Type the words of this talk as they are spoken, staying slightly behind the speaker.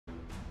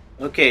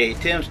Okay,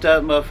 Tim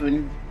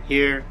Stuffmuffin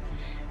here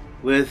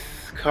with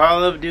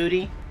Call of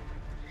Duty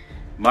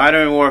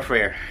Modern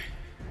Warfare.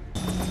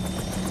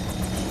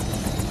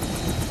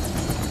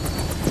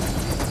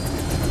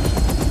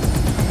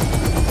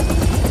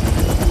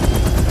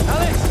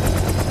 Alex!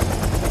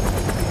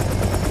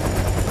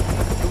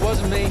 It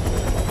wasn't me.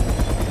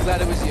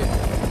 Glad it was you.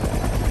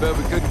 But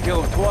we couldn't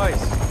kill him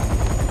twice.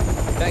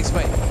 Thanks,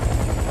 mate.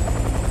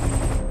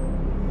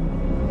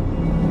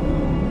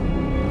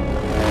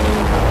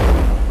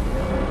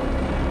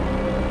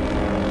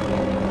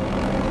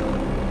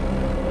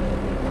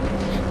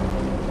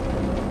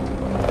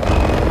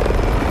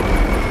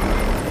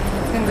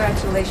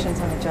 Congratulations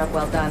on a job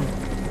well done.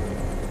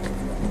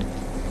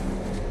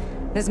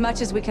 As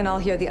much as we can all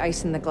hear the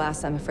ice in the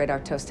glass, I'm afraid our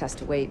toast has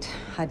to wait.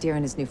 Hadir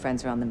and his new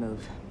friends are on the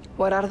move.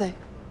 What are they?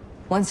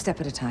 One step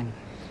at a time.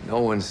 No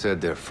one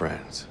said they're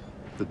friends.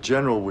 The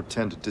general would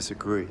tend to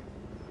disagree.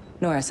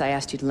 Norris, I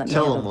asked you to let me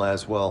Tell handle- him,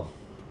 Laswell.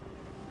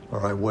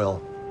 Or I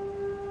will.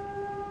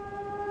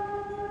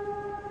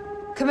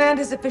 Command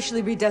has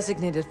officially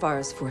redesignated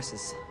Farah's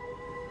forces.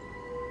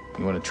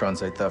 You want to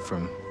translate that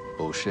from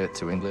bullshit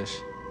to English?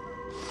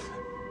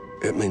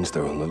 It means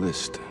they're on the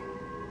list.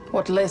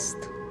 What list?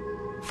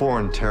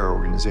 Foreign terror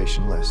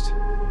organization list.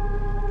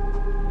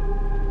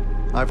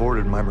 I've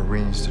ordered my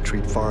Marines to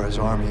treat Farah's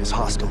army as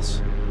hostiles.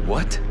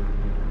 What?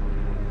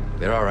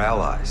 They're our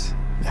allies.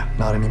 Yeah,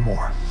 not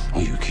anymore.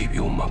 Will you keep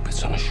your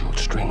muppets on a short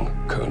string,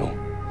 Colonel?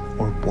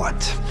 Or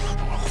what?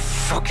 I'll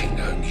fucking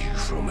earn you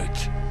from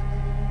it.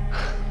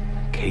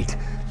 Kate,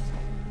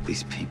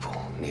 these people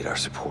need our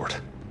support.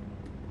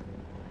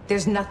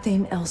 There's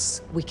nothing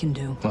else we can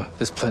do. Well,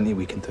 there's plenty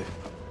we can do.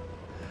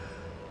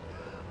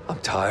 I'm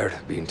tired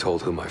of being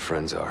told who my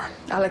friends are.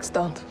 Alex,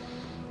 don't.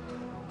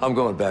 I'm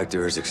going back to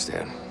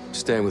Urzikstan,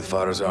 staying with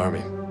Farah's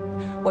army.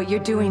 What you're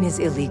doing is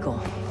illegal.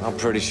 I'm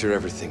pretty sure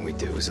everything we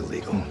do is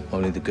illegal.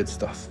 Only the good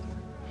stuff.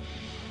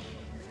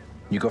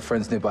 You got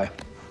friends nearby?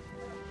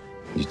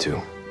 You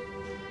too.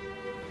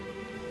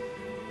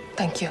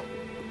 Thank you.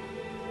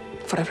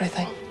 For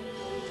everything.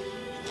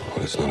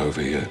 Well, it's not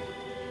over yet.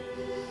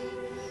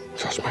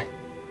 Trust me.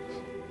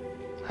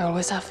 I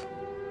always have.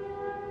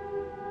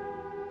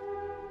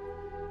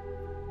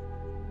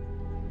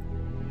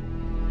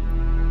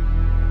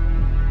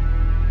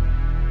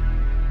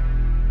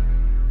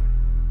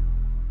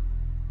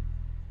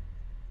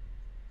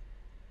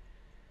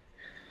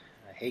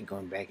 I hate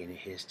going back into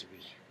history.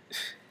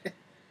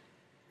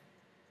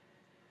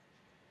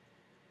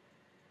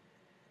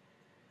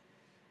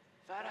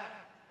 Farah!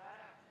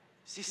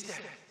 Sister,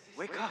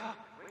 wake up!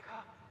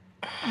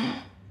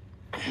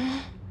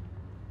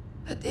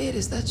 Hadir,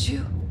 is that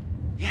you?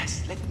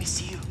 Yes, let me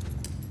see you.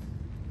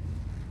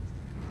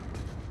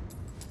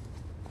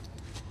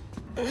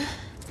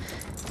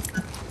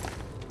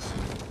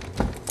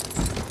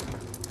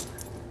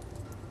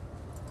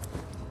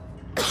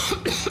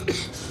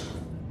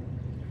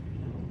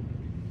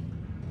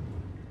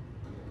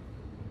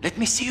 Let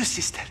me see you,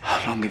 sister.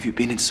 How long have you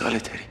been in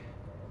solitary?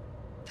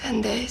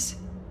 10 days.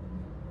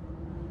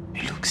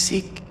 You look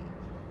sick.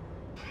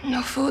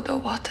 No food or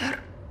water.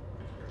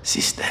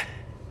 Sister,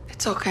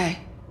 It's okay.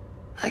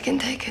 I can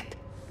take it.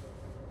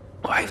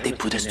 why have they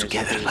put us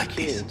together like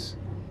this?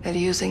 They're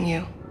using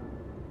you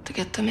to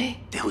get to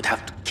me. They would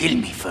have to kill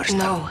me first.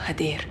 No,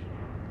 Hadir.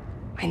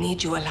 I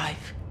need you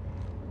alive.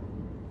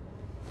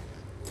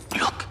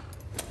 Look.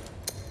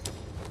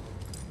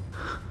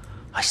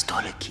 I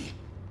stole a key.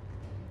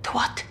 To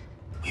what?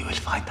 We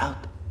will find out.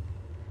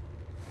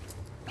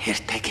 Here,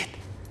 take it.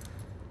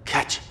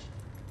 Catch.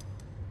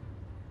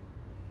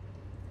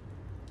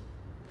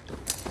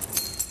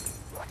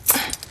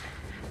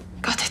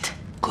 Got it.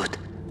 Good.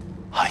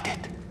 Hide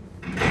it.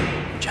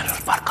 General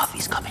Barkov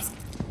is coming.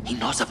 He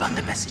knows about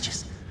the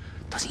messages.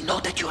 Does he know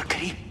that you are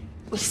Kareem?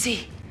 We'll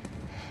see.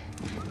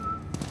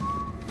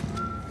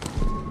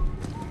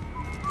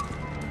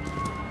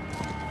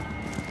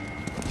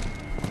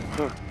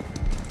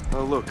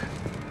 Oh, look.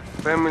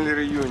 Family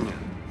reunion.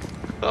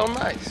 Oh,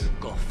 nice.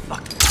 Go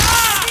fuck.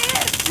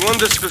 You want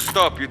this to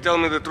stop, you tell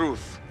me the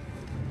truth.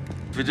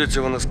 Ведете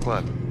его на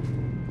склад.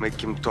 Make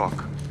him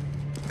talk.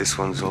 This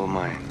one's all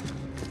mine.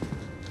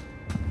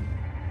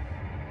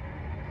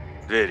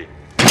 Двери.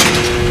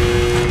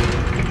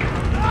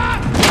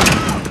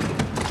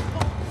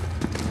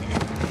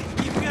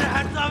 Keep your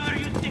hands over,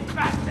 you sick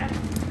bastard!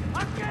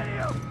 I'll kill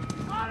you!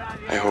 All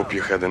of you! I hope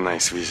you had a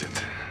nice visit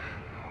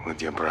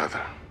with your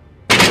brother.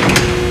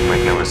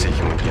 Might never see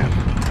him again.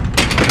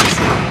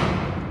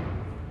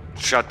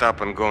 Shut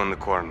up and go in the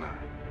corner.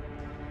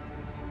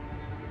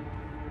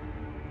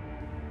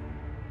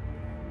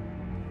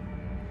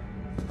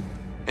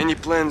 Any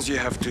plans you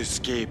have to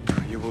escape,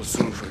 you will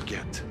soon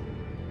forget.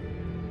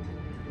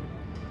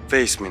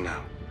 Face me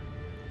now.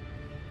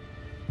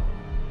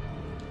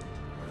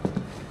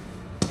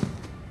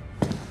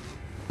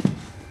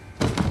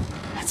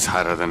 It's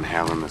hotter than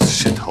hell in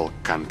this shithole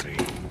country.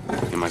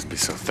 You must be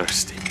so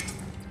thirsty.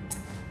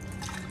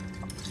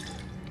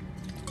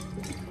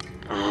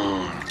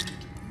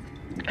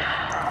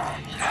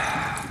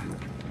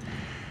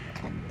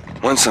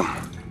 Want some?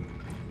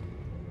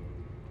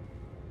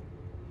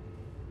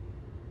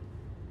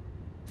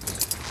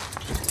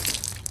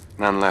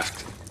 None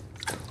left.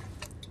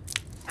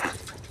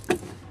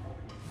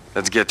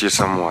 Let's get you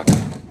some water.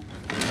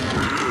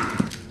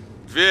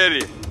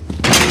 Ware!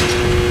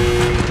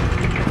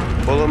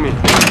 Follow me.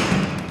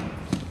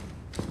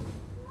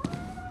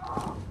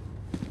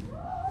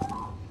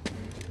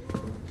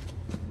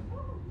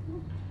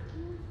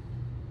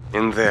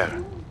 In there.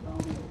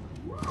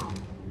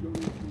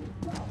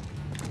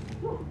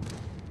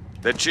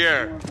 The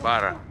chair,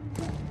 Bara.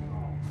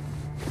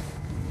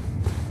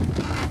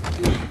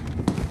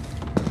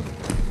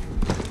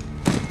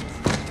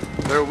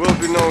 There will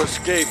be no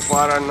escape,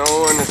 Ware. No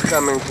one is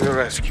coming to your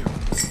rescue.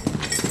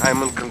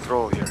 I'm in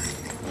control here.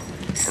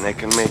 And I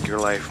can make your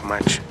life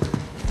much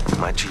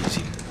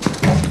easier.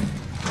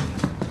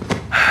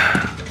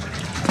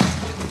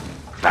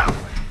 Now,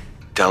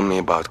 tell me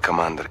about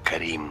Commander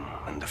Karim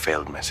and the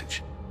failed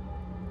message.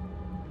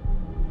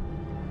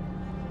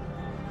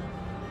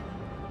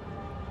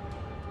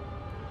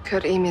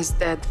 Karim is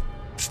dead.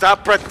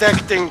 Stop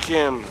protecting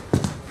him.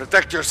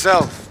 Protect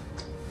yourself.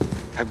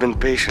 I've been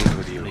patient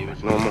with you,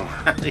 but no more.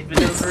 Even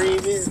though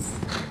Kareem is.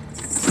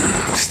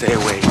 Stay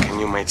awake and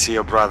you might see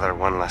your brother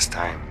one last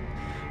time.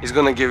 He's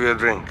gonna give you a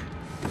drink.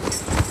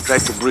 Try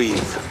to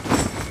breathe.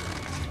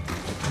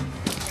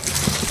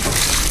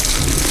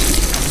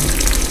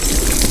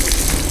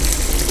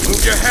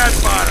 Move your head,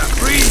 Bara.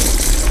 Breathe.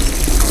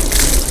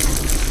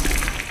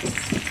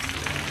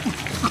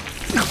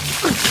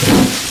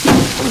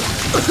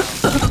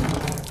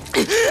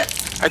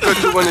 I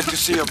thought you wanted to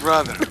see your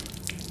brother.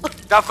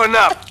 Toughen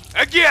up!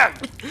 Again!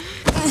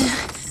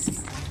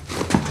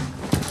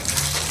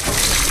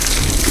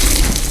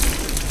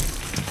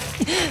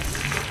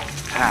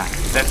 Ah,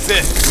 that's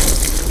it.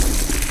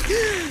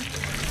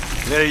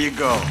 There you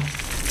go.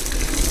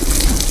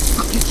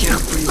 You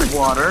can't breathe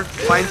water.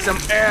 Find some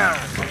air.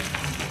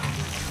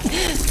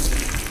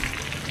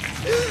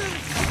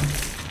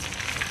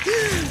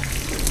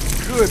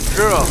 Good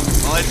girl.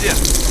 Молодец.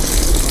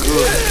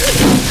 Good.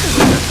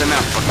 That's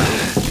enough for me.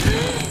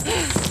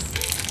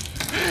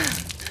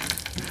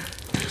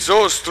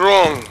 So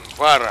strong,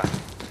 Ware.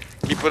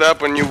 Keep it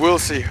up and you will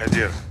see,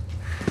 Hadir.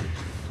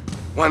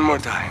 One more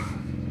time.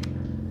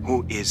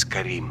 Who is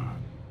Karim?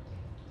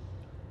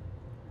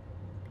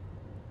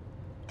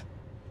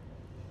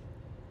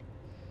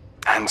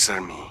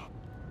 Answer me.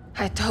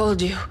 I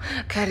told you,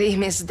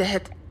 Karim is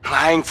dead.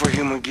 Lying for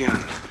him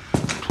again.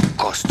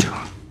 Cost you.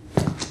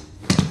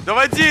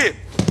 Доводи!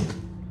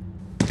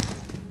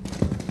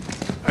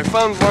 I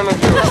found one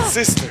of your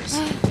sisters.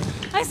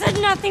 I said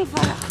nothing,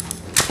 Farah.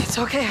 It's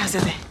okay,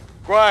 Azadeh.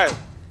 Quiet.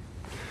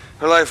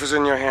 Her life is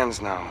in your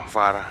hands now,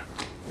 Ware.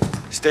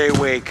 Stay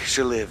awake,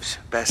 she lives.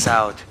 Pass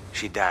out,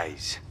 she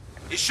dies.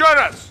 He shot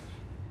us!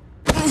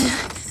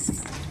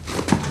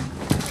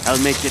 I'll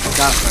make it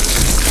tougher.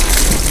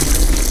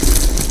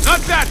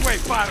 Not that way,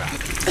 Ware!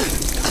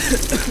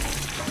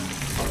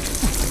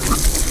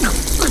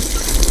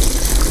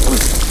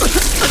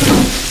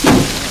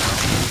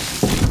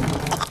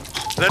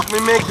 Let me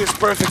make this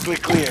perfectly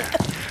clear.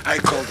 I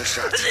called the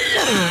shots.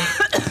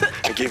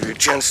 I gave you a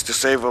chance to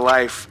save a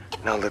life.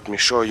 Now let me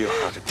show you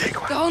how to take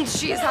one. Don't,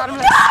 she is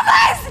harmless.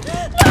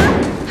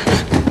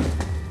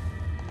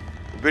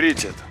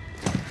 Берите это.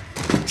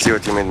 See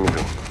what you made me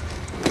do.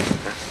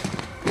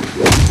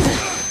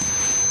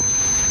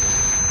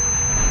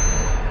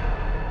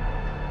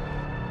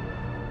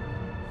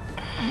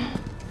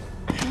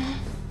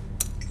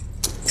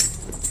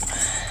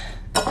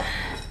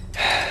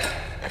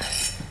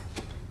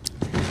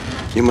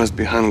 You must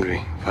be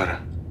hungry, Ware.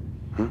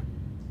 Huh?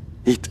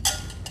 Eat.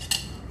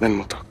 Then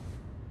we'll talk.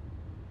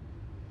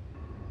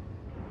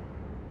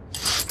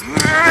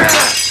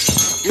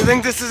 You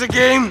think this is a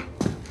game?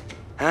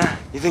 Huh?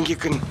 You think you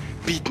can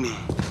beat me?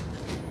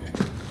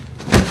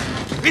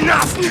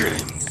 Enough,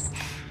 Karim!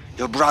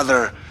 Your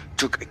brother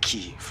took a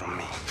key from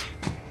me.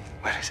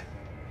 Where is it?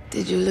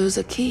 Did you lose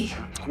a key?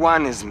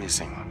 One is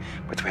missing,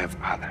 but we have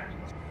others.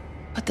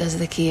 What does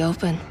the key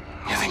open?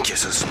 You think you're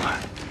so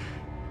smart?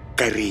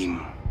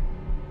 Karim.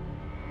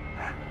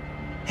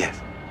 Yes.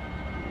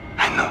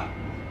 I know.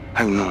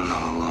 I've known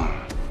all along.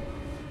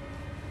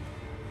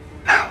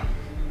 Now,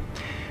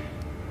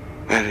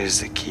 where is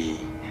the key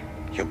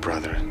your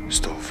brother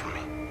stole from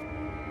me?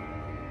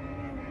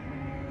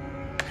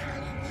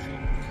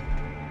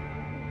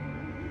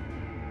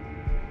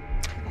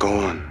 Go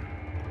on.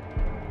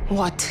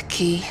 What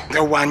key?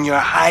 The one you're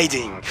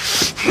hiding.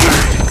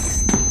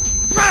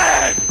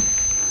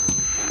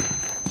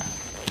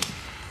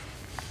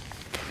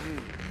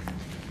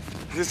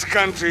 This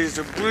country is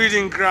a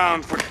breeding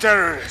ground for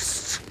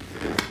terrorists.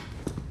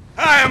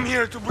 I am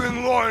here to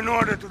bring law and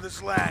order to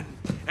this land,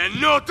 and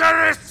no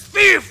terrorist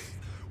thief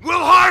will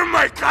harm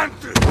my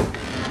country.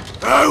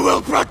 I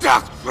will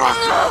protect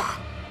Russia.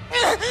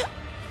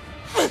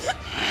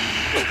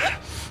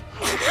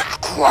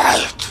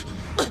 Quiet.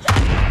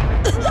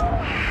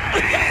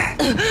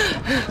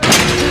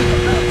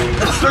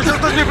 Что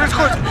с ним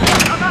происходит?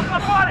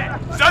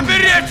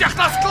 Заберите их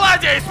на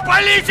складе и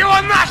спалите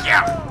его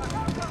нахер!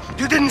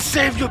 You didn't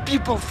save your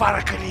people,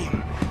 Farah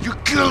Karim. You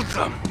killed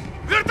them.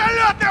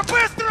 Вертолеты,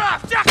 быстро!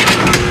 Всех!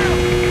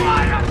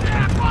 Фая!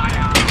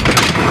 Фая!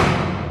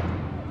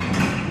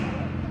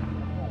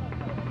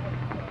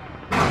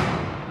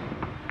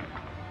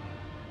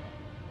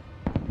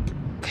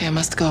 Okay, I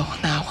must go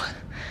now.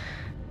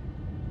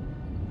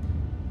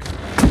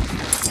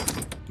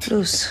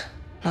 Loose,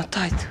 not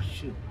tight.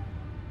 Shoot.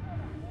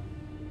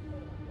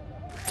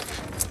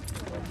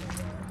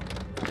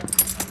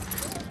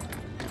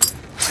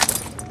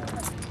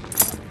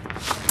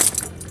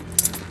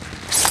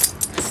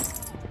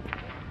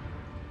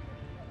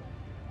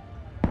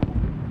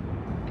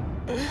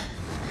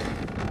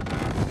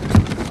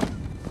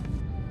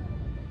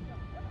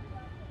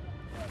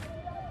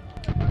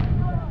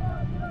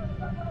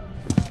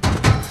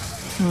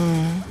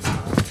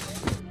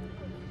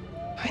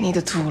 I need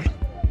a tool.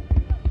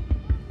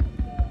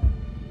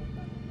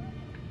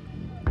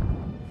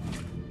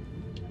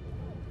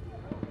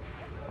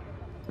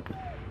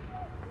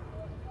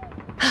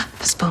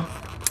 The spoon.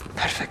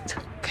 Perfect.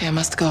 Okay, I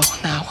must go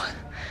now.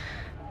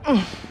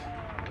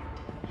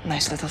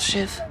 Nice little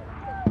shiv.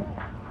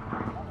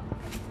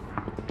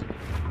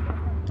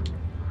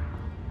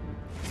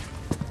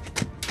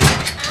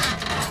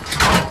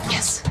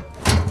 Yes.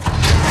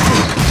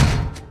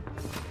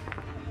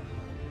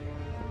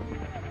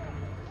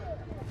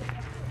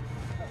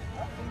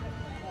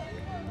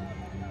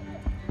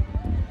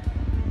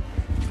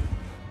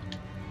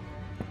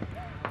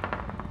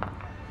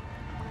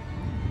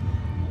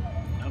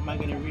 How am I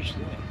gonna reach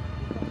that?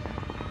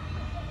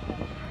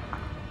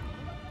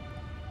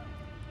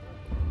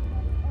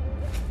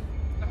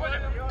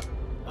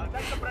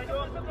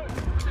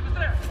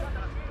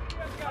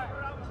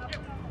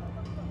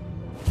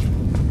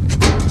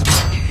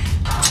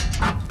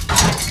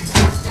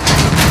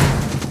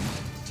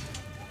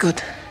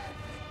 Good.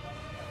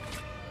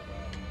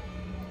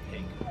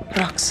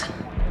 Rocks.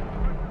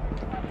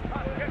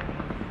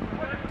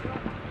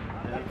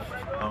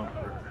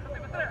 Bumper.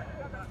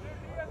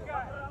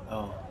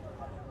 Oh.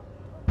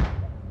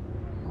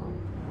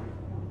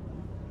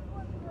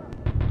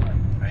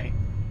 Right.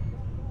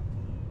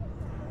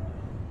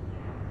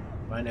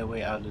 Find their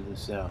way out of the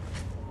cell.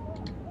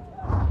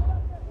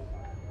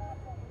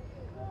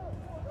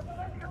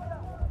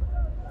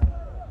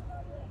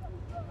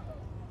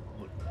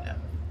 Hold it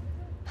down.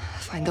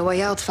 Find a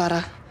way out,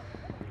 Farah.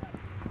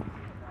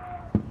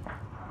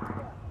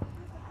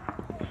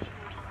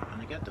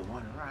 Only got the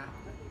one right.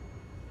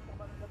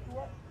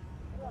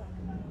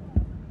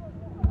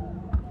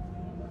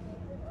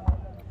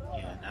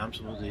 Yeah, now I'm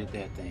supposed to hit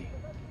that thing.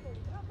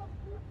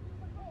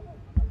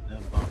 The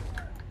bumper.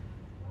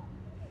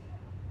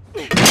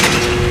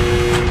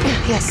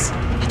 Yes,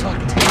 it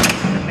worked.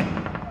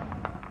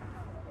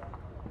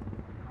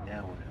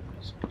 Now what am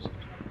I supposed to do?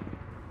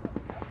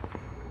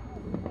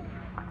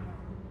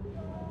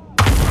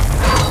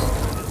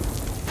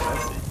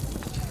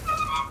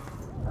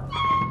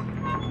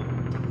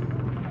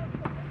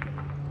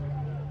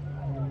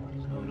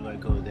 So do I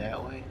go that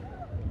way?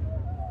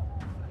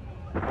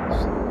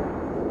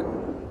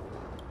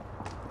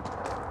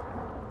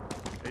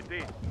 Эй ты,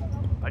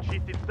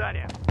 очистить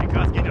здание.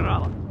 Приказ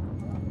генерала.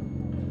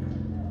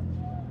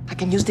 I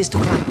can use this to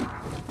climb.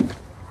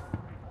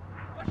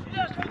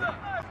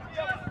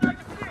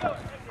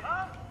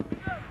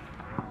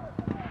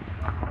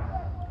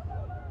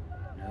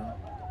 No.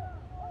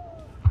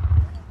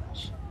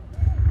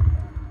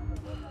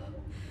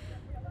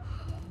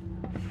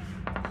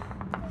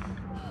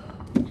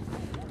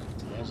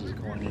 That's just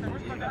going into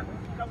here. I don't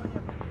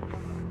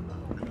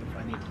know if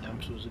I need.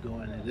 I'm supposed to go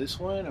into this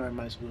one, or am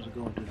I supposed to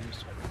go into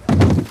this one?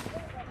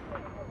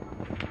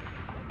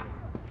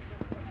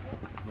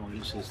 Oh,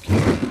 this says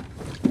carry.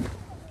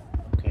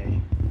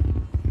 Okay.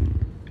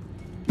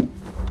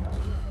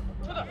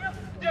 Ah,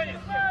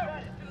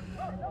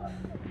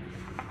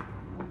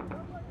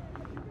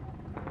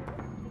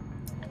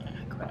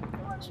 crap.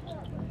 I'm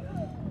supposed to do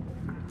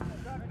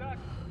that.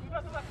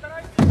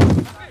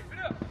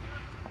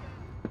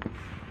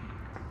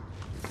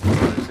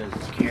 Oh, it says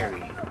it's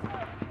carry.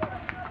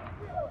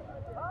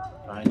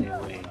 Find a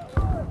way.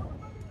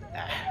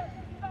 Ah.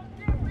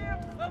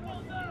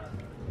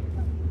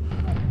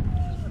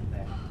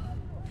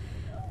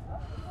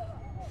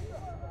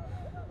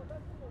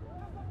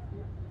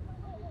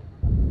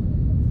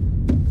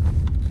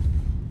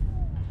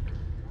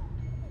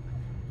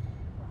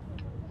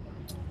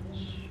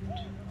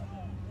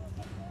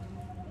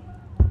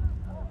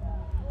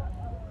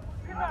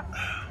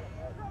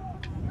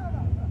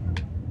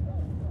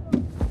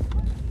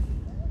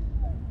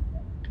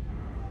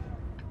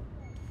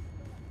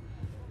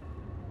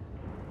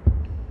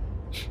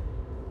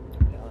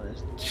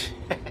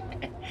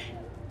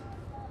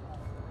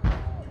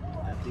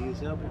 Nothing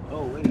is open.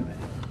 Oh, wait a minute.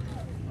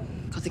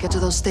 Got to get to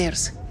those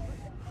stairs.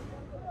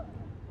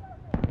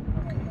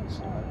 Okay,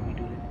 so how do we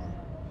do this?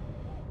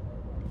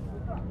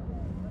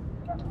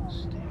 Get to the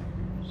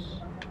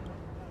stairs.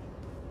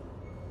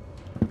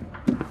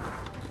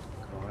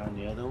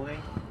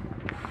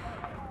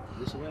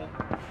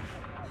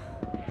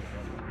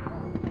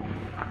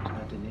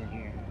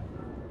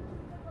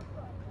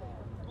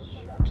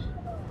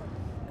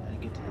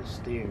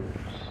 stairs.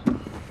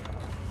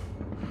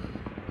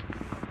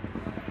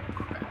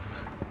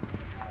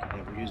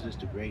 Never use this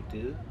to break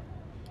through.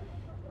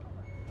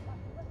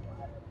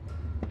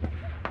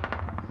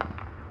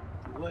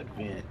 What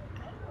vent?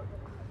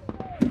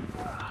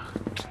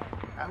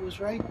 I was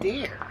right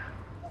there.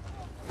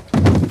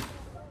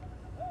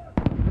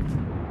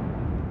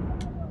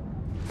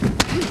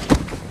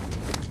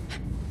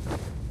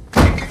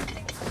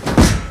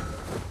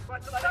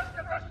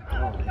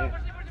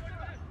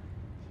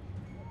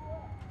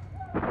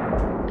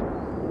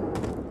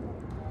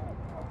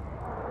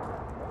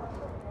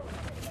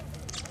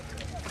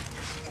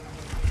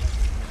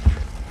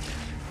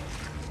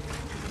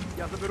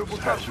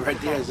 It's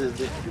right there.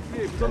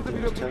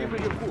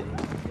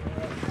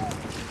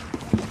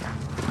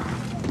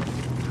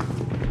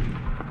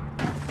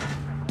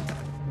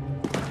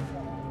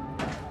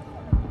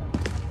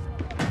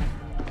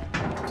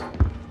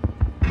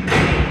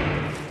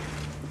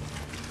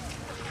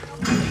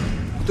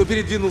 Кто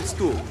передвинул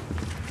стул?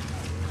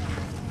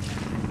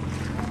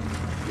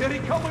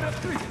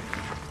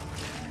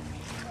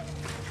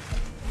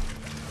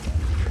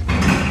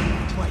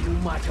 Твою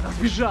мать, она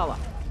сбежала!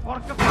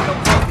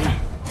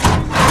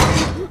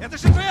 Это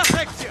же твоя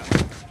секция!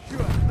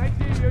 Черт,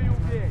 найди ее и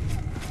убей!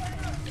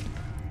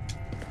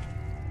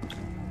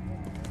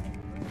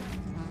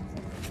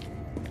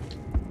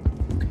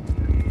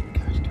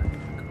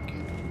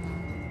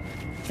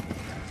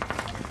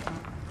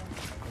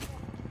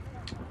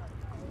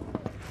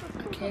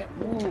 I can't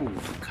move,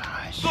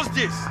 gosh. Что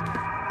здесь?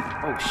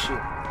 Oh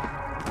shit.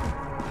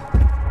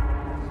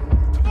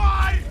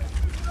 Тварь!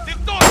 Ты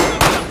точно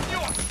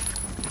заснешь!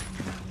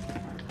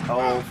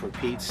 Oh, for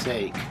Pete's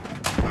sake.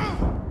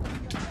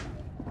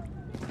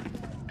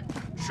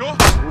 Что?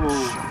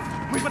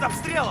 Мы под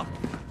обстрелом!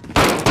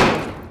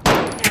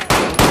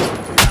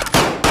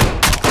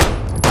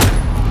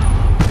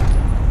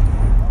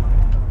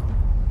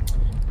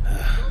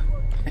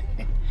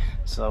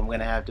 So I'm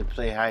gonna have to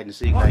play hide and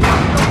seek like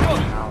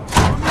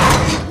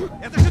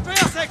Это же твоя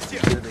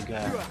секция! the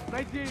guy. Черт,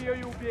 найди ее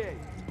и убей!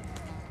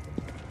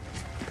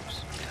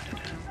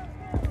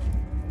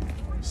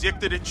 В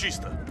секторе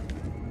чисто.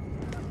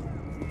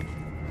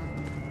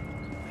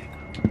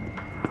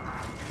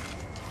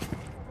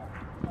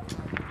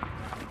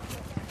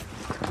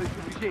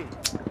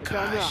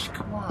 Gosh,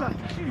 come on.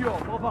 Ее,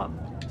 болван!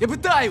 Я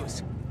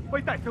пытаюсь!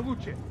 Пытайся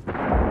лучше!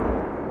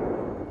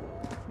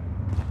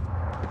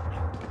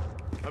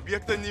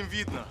 Объекта не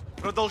видно.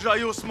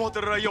 Продолжаю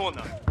осмотр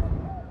района.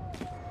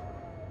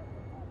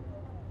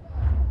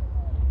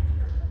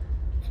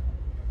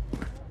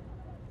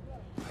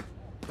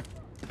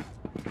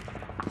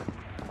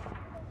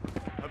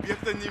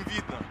 Объекта не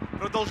видно.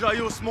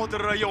 Продолжаю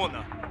осмотр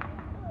района.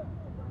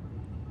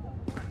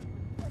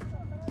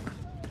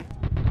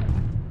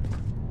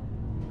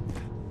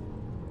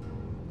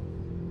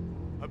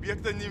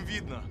 Объекта не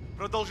видно.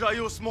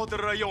 Продолжаю осмотр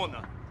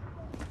района.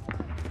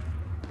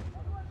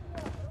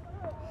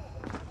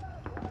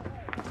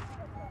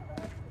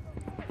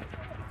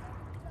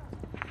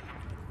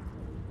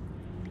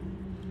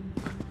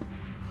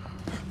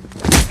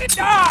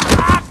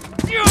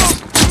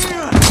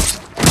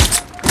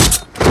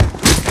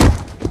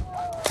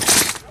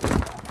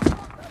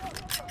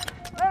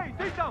 Эй,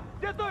 ты там!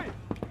 Где ты?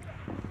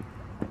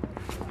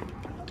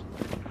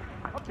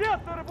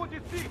 Объект на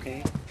работе стик!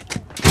 Okay.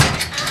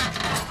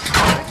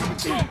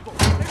 Черт!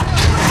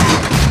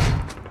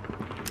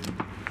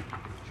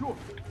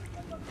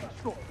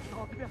 Что?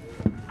 Сказал тебе?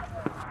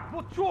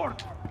 Вот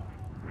черт!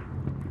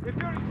 If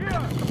you're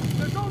here,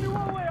 there's only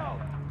one way out!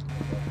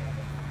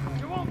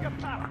 You won't get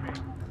past me!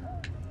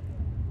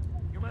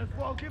 You might as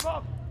well give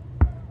up!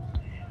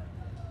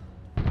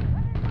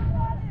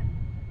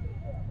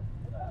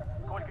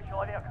 Сколько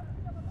человек?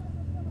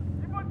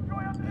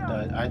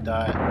 I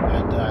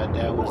thought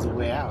that was the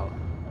way out.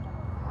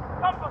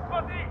 Там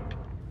посмотри!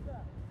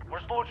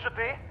 Может, лучше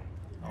ты?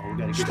 Oh, we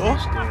gotta get Что? to the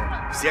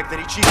stairs. В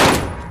секторе чисто.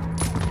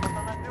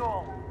 Что-то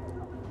навел.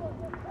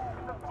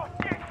 Это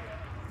спасение!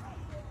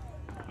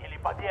 Или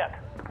побег?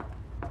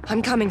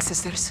 I'm coming,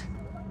 sisters.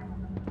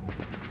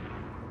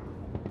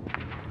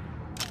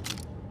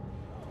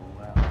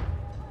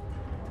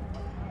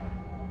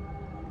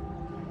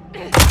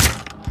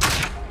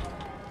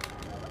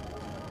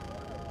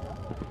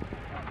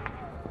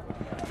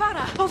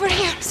 Over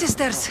here,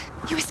 sisters.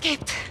 You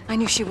escaped. I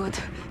knew she would.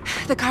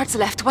 The guards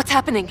left. What's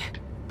happening?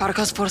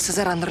 Barkov's forces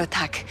are under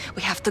attack.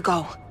 We have to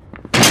go.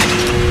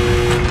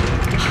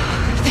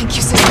 Thank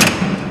you, sister.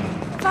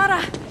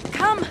 Farah,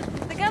 come.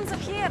 The guns are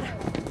here.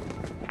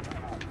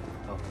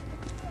 Oh.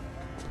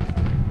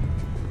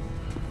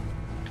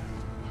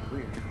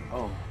 Weird.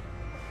 Oh.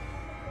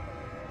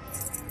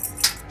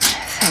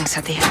 Thanks,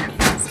 Adir.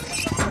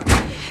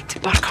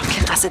 Did Barkov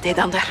kill Azadeh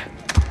down there?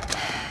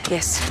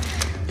 Yes.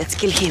 Let's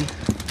kill him.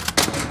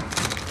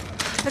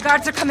 The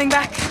guards are coming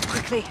back.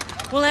 Quickly.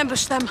 We'll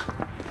ambush them.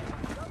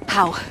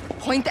 How?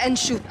 Point and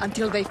shoot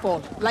until they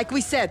fall. Like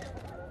we said.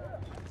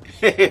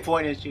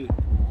 Point and shoot.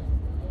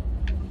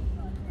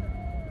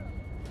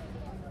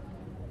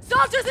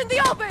 Soldiers in the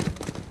open!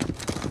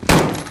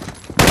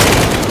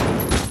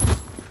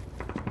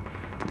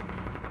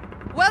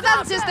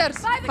 on, sisters!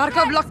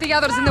 Barkov blocked the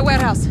others in the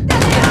warehouse.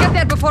 Let's get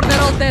there before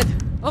they're all dead.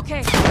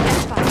 Okay,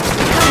 that's fine.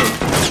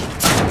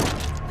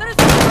 There is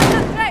no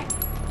way!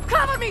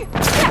 Cover me!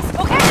 Yes,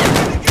 okay?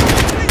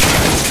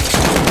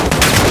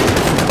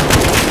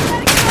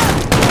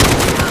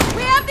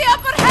 We have the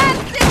upper hand,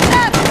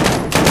 sisters!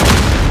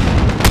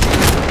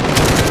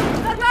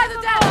 They're by the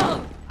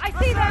devil! I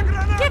see them!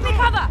 Give me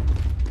cover!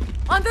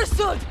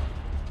 Understood!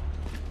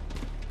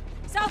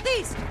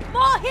 Southeast!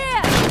 More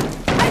here!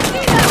 I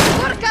see them!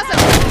 Sarcasm!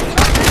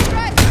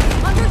 Right!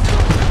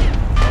 Understood!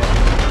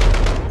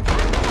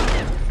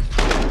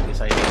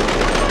 Guess I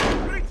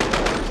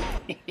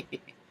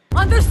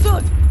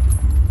Understood!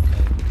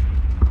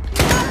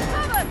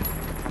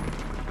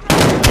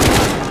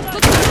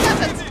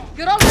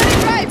 You're already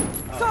right!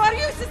 So are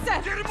you,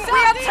 sister! We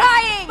are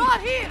trying! More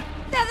here!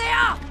 There they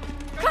are!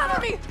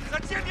 Cover me!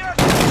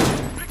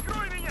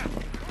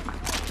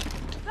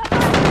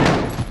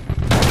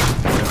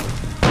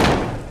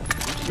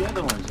 the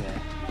other ones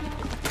at?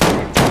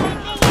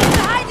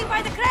 They're hiding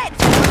by the crates!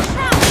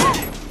 Now!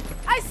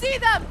 I see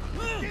them!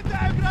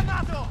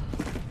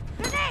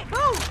 Grenade!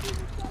 Move!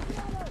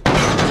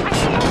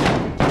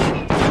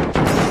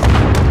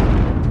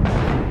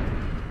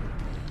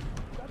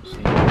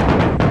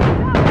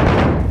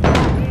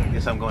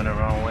 Guess I'm going the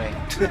wrong way.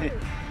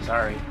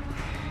 Sorry.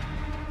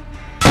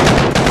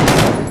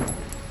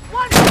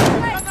 One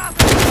crate!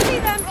 See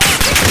them!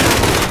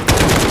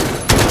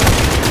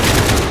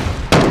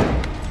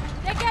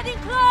 They're getting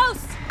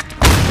close!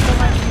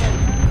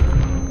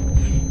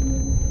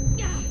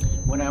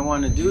 When I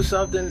want to do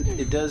something,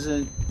 it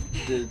doesn't.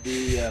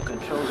 The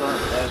controls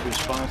aren't as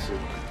responsive.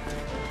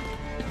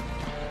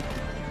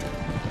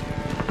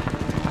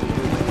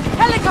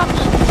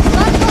 Helicopter!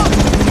 Blackhawk!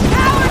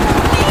 Coward!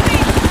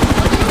 Leaving!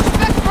 What do you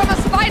expect from a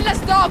spineless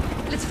dog?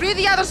 Let's free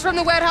the others from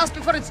the warehouse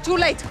before it's too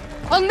late.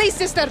 On me,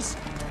 sisters!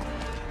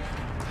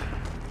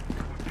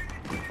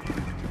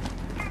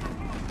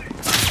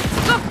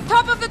 Look!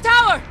 Top of the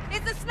tower!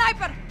 It's a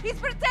sniper! He's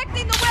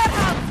protecting the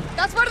warehouse!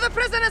 That's where the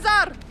prisoners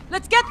are!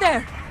 Let's get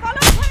there! Follow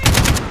him!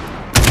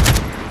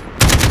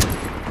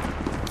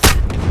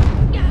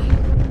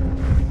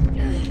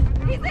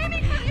 He's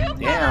aiming for you!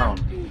 Down!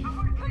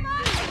 Come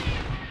on!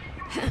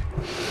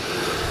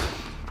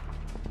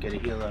 Get a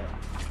heal up.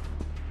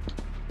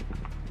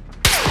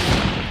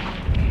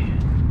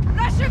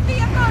 Russian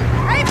vehicle!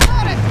 Aim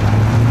for it!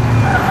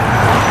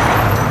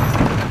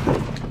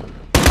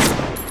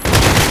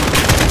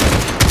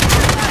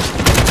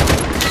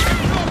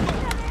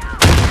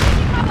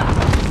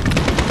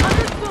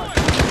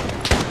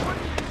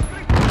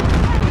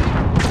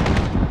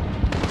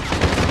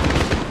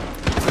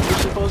 Where you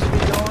supposed to be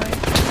going?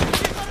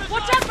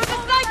 Watch out for the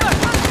sniper!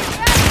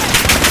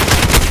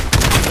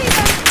 See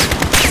them!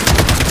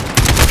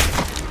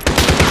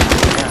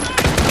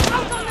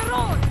 Out on the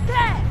road!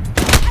 There!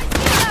 I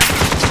see them!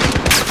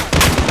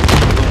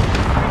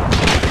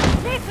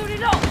 Need to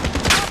reload!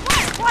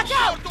 Watch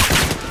out!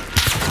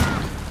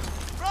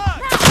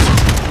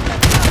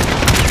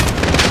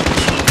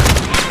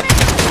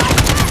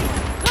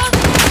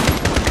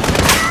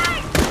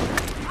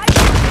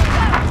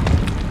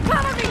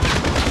 Cover me!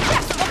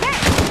 Yes, okay!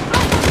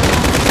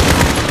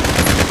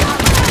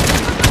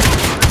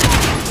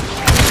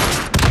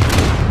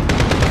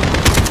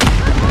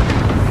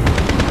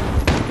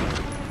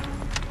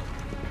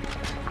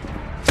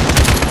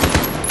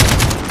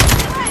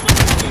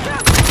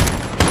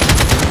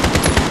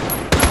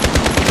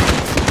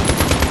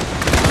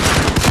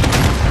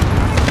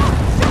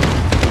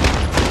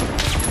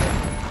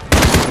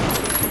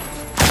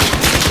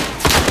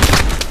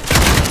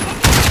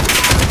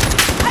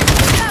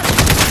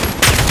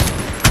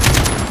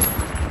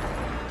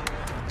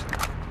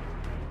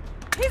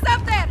 He's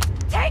up there!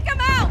 Take him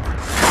out!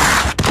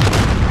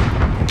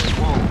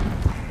 Whoa!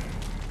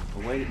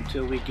 We'll wait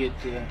until we get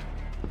to.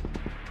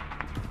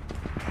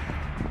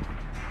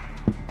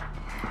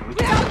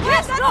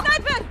 Yes, that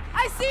sniper!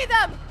 I see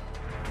them!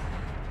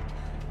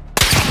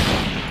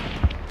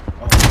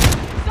 Oh,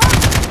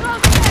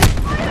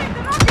 Firing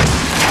the rocket!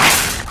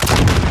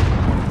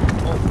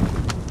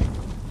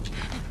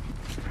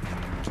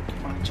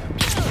 come on, jump.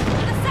 To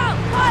the south!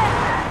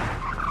 Fire!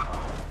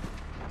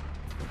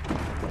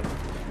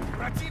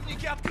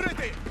 Противники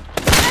открыты!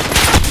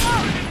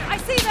 I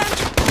see them!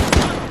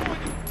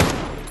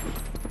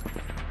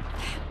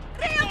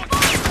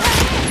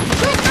 Reinforcements!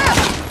 Shoot them!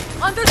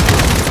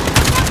 Understood!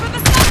 Watch for the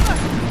sniper!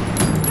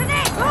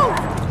 Grenade!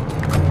 Move!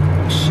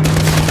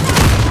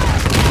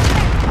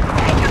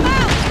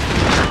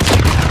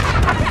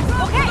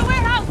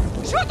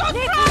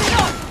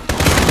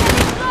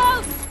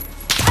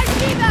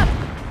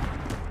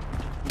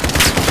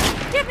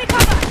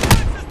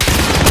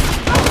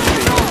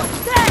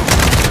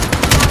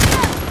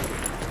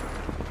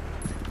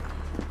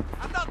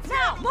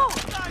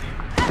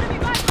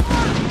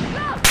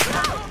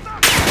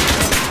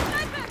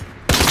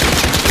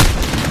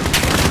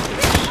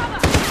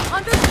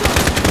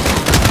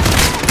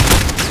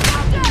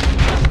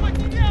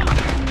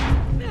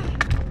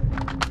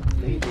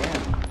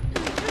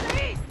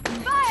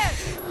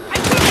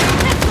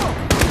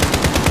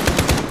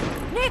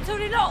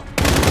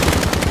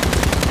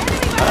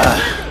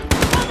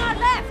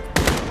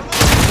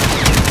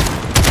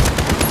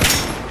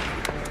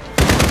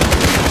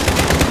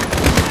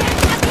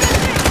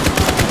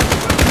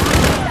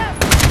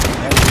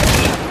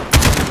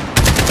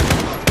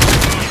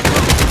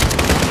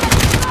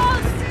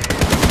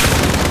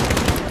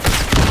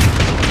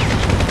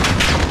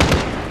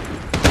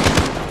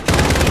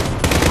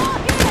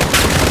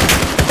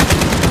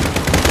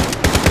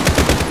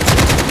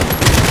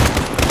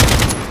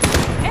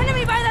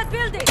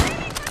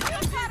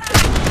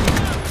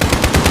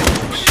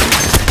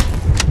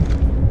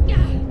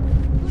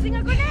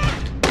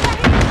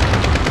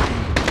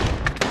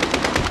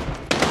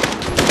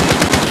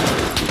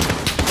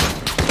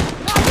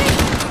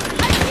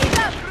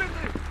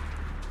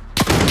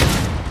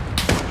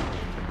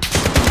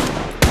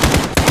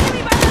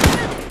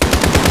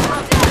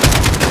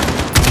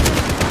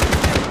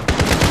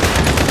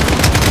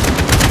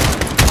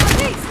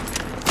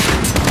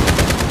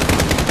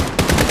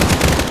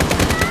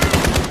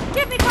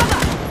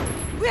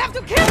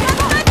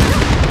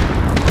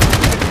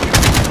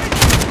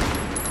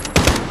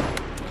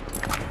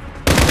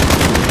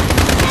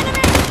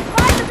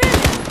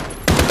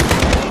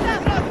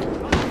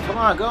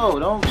 on, go.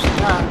 Don't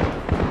stop.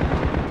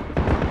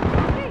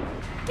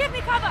 Give me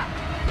cover!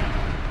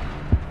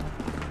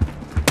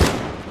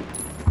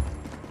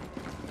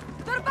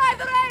 Survive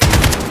the rain!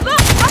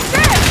 Look! Up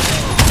there!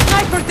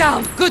 Sniper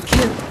down! Good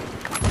kill!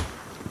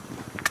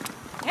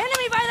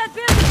 Enemy by that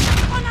building!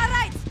 On our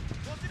right!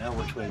 Now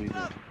which way we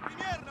go?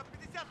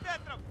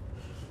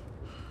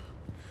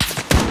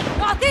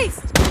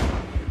 Northeast!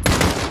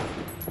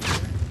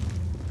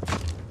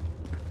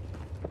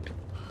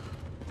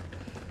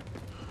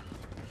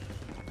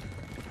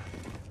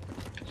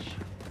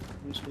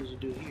 What are we supposed to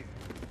do here?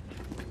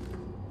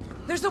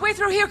 There's a way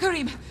through here,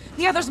 Karim.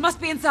 The others must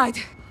be inside.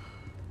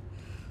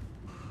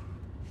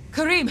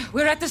 Karim,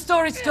 we're at the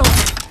storage door.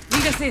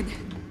 Lead us in.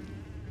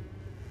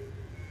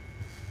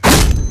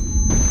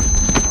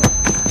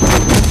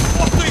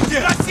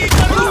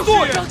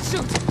 Don't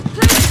shoot!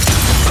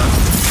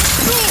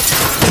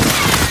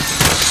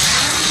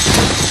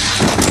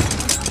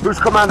 Who's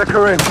Commander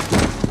Karim?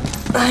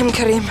 I'm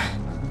Karim.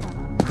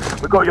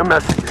 We got your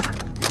messages.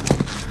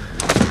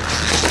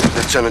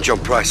 Lieutenant John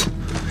Price.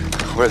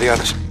 Where are the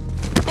others?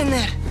 In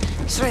there.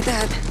 It's right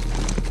ahead.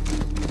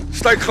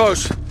 Stay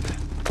close.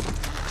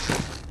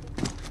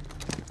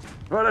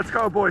 Right, let's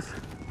go, boys.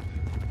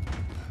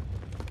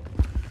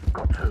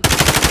 Got to.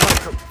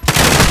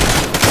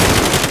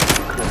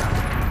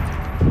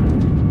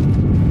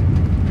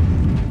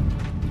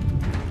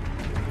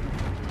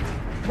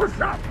 What's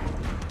up?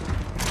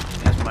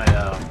 That's my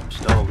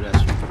stove.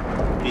 That's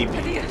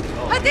beeping.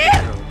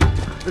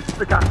 Hadir! This is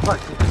the gas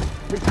station.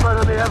 He's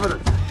spreading the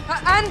evidence.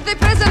 And the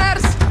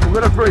prisoners!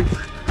 We're gonna breach.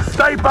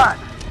 Stay back.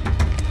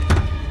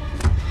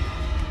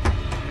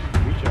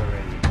 Reach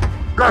already.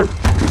 Go.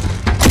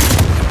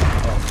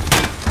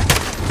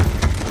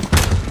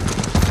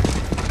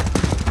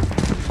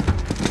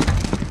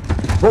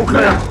 All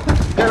clear.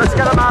 Yeah, let's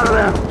get them out of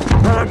there.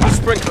 Run up the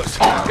sprinklers.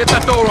 Get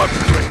that door open,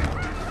 quick.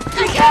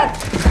 I can't!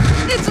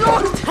 It's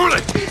locked! Pull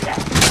it.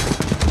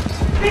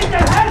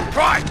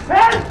 Right.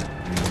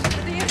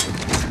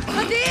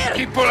 Hadir!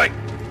 Keep pulling.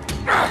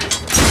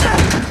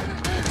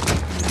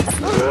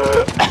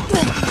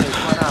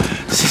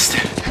 Sister,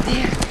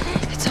 Hadir,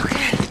 it's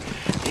okay.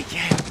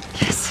 again.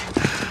 Yes.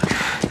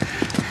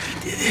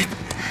 You did it.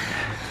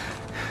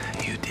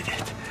 You did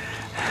it.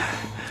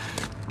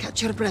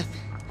 Catch your breath.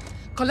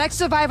 Collect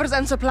survivors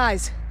and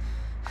supplies.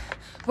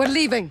 We're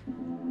leaving.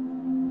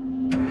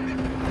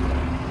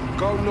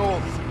 Go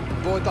north.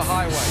 Avoid the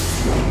highway.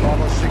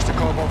 Bravo 6 to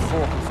Cobalt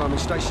 4, confirming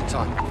station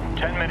time.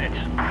 10 minutes.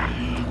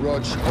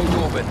 Rog, hold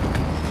orbit.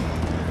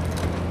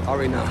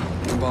 Hurry now.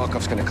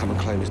 Barkov's gonna come and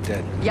claim us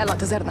dead. Yalla,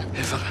 تزرنا.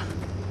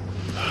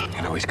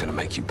 You know he's gonna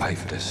make you pay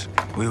for this.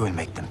 We will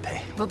make them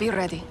pay. We'll be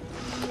ready.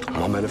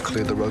 My men have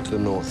cleared the road to the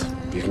north.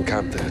 You can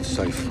camp there, it's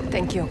safe.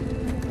 Thank you.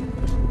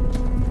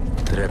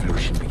 The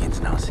revolution begins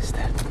now,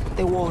 sister.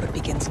 The war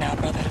begins now,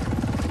 brother.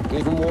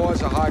 Even war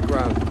is a high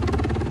ground.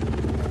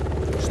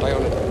 Stay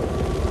on it.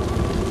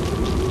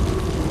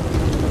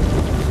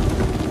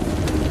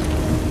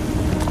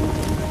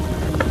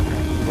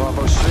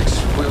 Bravo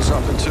 6, wheels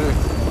up in 2.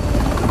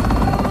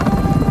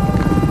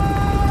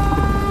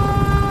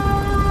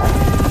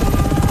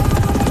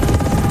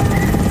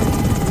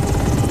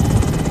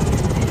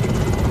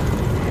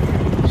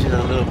 She's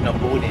a little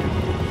Napoleon.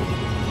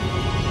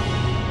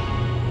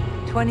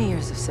 20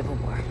 years of civil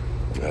war.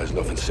 There's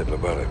nothing simple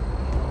about it.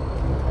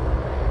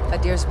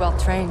 Hadir's well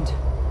trained.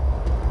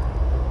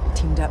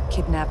 Teamed up,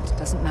 kidnapped,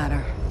 doesn't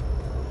matter.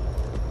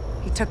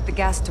 He took the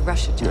gas to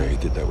Russia, Yeah, John. he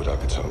did that without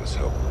Katana's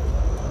help.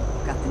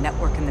 Got the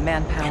network and the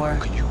manpower.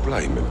 Can you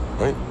blame him,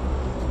 right?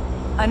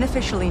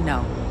 Unofficially,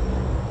 no.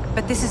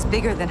 But this is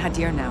bigger than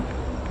Hadir now.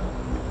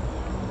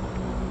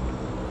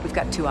 We've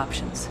got two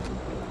options.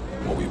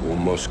 Well, we warn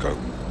Moscow.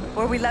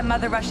 Or we let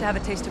Mother Russia have a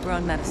taste of her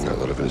own medicine. A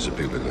lot of innocent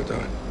people are gonna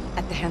die.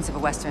 At the hands of a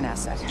Western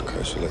asset.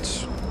 Okay, so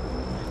let's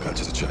cut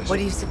to the chase. What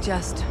do you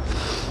suggest?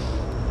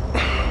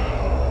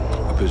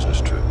 A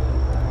business trip.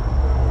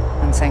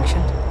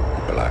 Unsanctioned?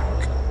 Black.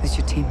 Who's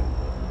your team?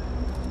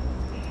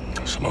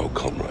 Some old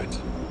comrades.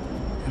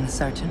 And the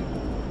sergeant?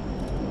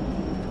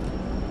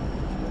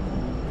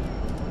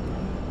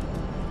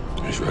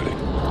 He's ready.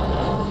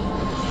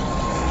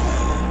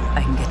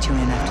 I can get you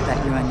in after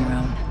that. You're on your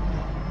own.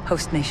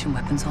 Post-nation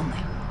weapons only.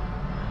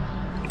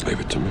 Leave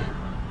it to me.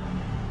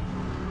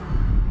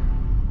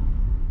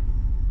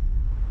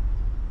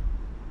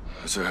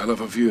 That's a hell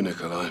of a view,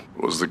 Nikolai.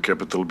 Was the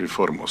capital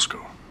before Moscow?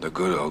 The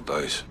good old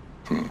days.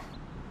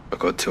 I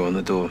got 2 on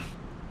the door.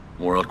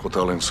 More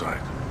Alcotel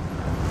inside.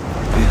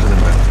 These are the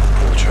men,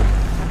 Vulture.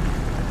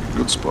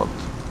 Good spot.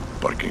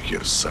 Parking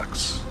here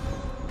sucks.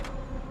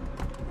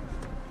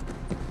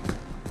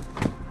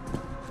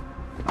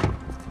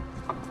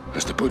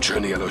 That's the butcher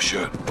in the yellow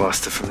shirt.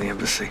 Blaster from the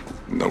embassy.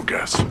 No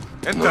gas.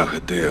 No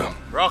idea.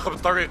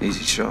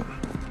 Easy shot.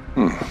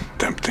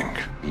 Tempting.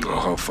 Oh,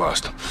 how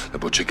fast? The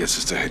butcher gets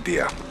us to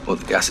Hadia. Or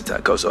the gas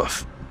attack goes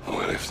off.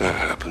 Well, if that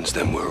happens,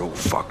 then we're all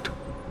fucked.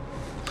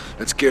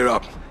 Let's gear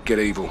up. Get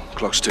evil.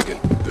 Clock's ticking.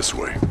 This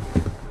way.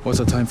 What's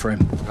the time frame?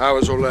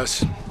 Hours or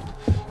less.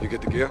 You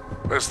get the gear?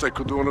 Best I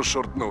could do on a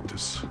short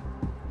notice.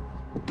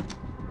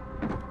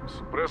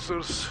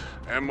 Suppressors,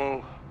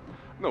 ammo,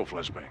 no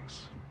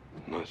flashbangs.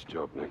 Nice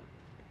job, Nick.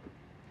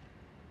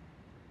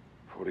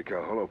 40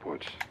 cal hollow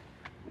points.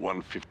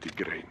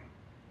 150 grain.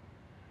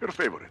 Your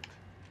favorite.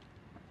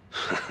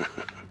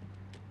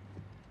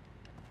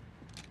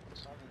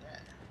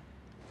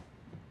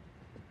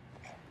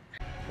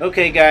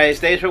 Okay, guys,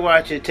 thanks for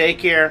watching. Take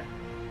care.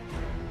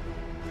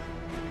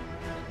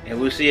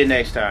 And we'll see you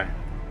next time.